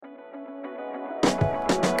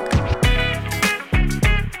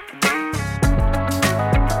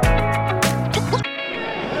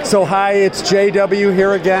So hi, it's JW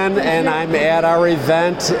here again, and I'm at our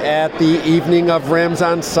event at the Evening of Rims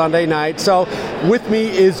on Sunday night. So with me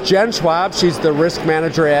is Jen Schwab. She's the risk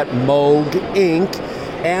manager at Moog Inc.,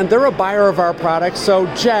 and they're a buyer of our products.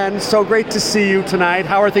 So Jen, so great to see you tonight.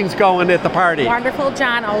 How are things going at the party? Wonderful,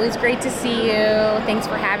 John. Always great to see you. Thanks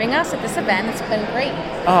for having us at this event. It's been great.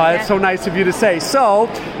 Oh, that's so nice of you to say. So,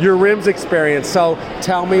 your rims experience. So,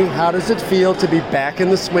 tell me, how does it feel to be back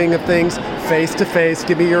in the swing of things, face to face?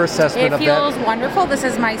 Give me your assessment of that. It feels wonderful. This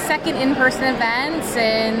is my second in-person event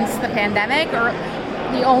since the pandemic.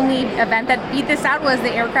 The only event that beat this out was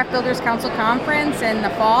the Aircraft Builders Council Conference in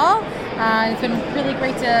the fall. It's been really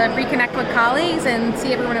great to reconnect with colleagues and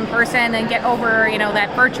see everyone in person and get over,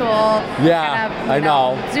 that virtual kind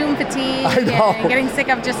of Zoom fatigue and getting sick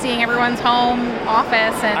of just seeing everyone's home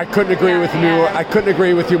office. And I couldn't agree with you. I couldn't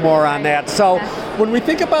agree with you more on that. So when we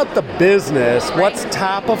think about the business, what's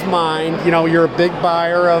top of mind? You're a big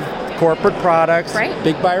buyer of corporate products,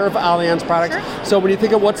 big buyer of Allianz products. Sure. So when you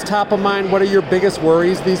think of what's top of mind, what are your biggest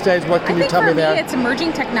worries these days? What can you tell me there? For me, it's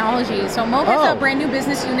emerging technology. So Moog has a brand new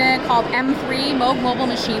business unit called M3, Moog Mobile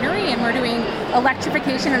Machinery, and we're doing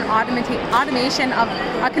electrification and automation of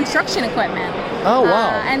construction equipment. Oh,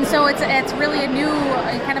 wow. And so it's really a new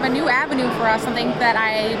avenue for us, something that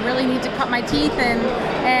I really need to cut my teeth in,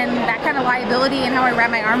 and that kind of liability and how I wrap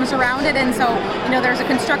my arms around it. And so, there's a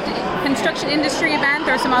construction industry event.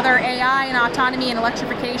 There's some other AI and autonomy and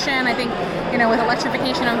electrification. I think, with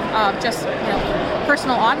electrification of just,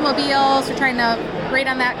 personal automobiles, we're trying to rate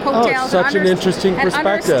on that coattails. Such an interesting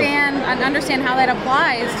perspective. And understand how that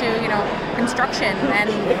applies to, construction. And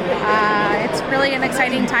it's really an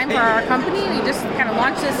exciting time for our company. We just kind of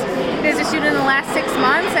launched this business unit in the last 6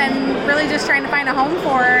 months and really just trying to find a home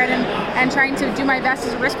for it and trying to do my best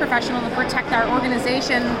as a risk professional to protect our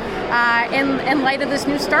organization in light of this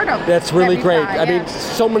new startup. That's really great. I mean,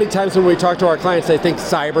 so many times when we talk to our clients, they think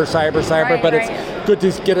cyber, but it's good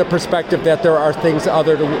to get a perspective that there are things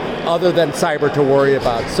other than cyber to worry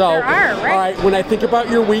about. So, there are, all right, when I think about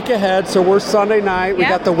your week ahead, so we're Sunday night, we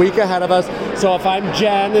got the week ahead of us. So if I'm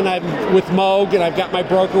Jen and I'm with Moog and I've got my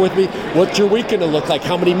broker with me, what's your week going to look like?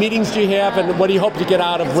 How many meetings do you have, and what do you hope to get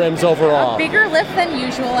out of RIMS overall? A bigger lift than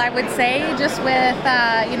usual, I would say, just with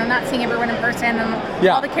not seeing everyone in person and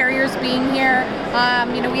all the carriers being here.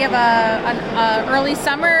 We have an early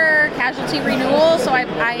summer casualty renewal, so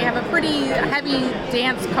I have a pretty heavy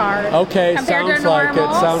dance card. Okay, sounds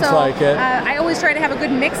like it. I always try to have a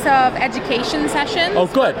good mix of education sessions. Oh,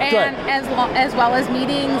 good. As well as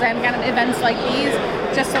meetings and kind of events like these,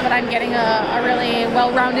 just so that I'm getting a really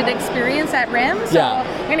well-rounded experience at RIMS. So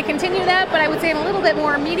I'm going to continue that, but I would say I'm a little bit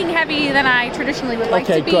more meeting heavy than I traditionally would like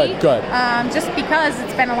to be. Okay, good. Just because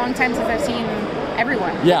it's been a long time since I've seen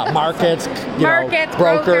everyone. Yeah, markets,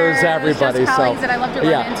 brokers, everybody. Just colleagues that I love to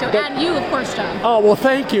run into. And you, of course, John. Oh, well,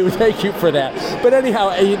 thank you for that. But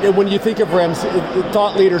anyhow, when you think of RIMS,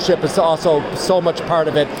 thought leadership is also so much part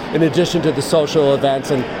of it, in addition to the social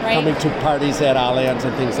events and coming to parties at Allianz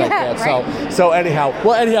and things like that. So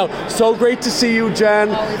anyhow, so great to see you, Jen.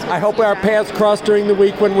 I hope our paths cross during the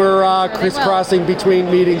week when we're crisscrossing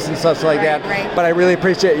between meetings and such like that. Right. But I really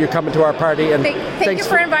appreciate you coming to our party. And thank you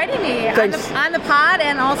for inviting me on the pod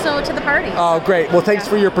and also to the party. Oh, great. Well, thanks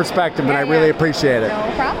for your perspective, and I really appreciate it.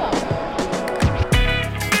 No problem.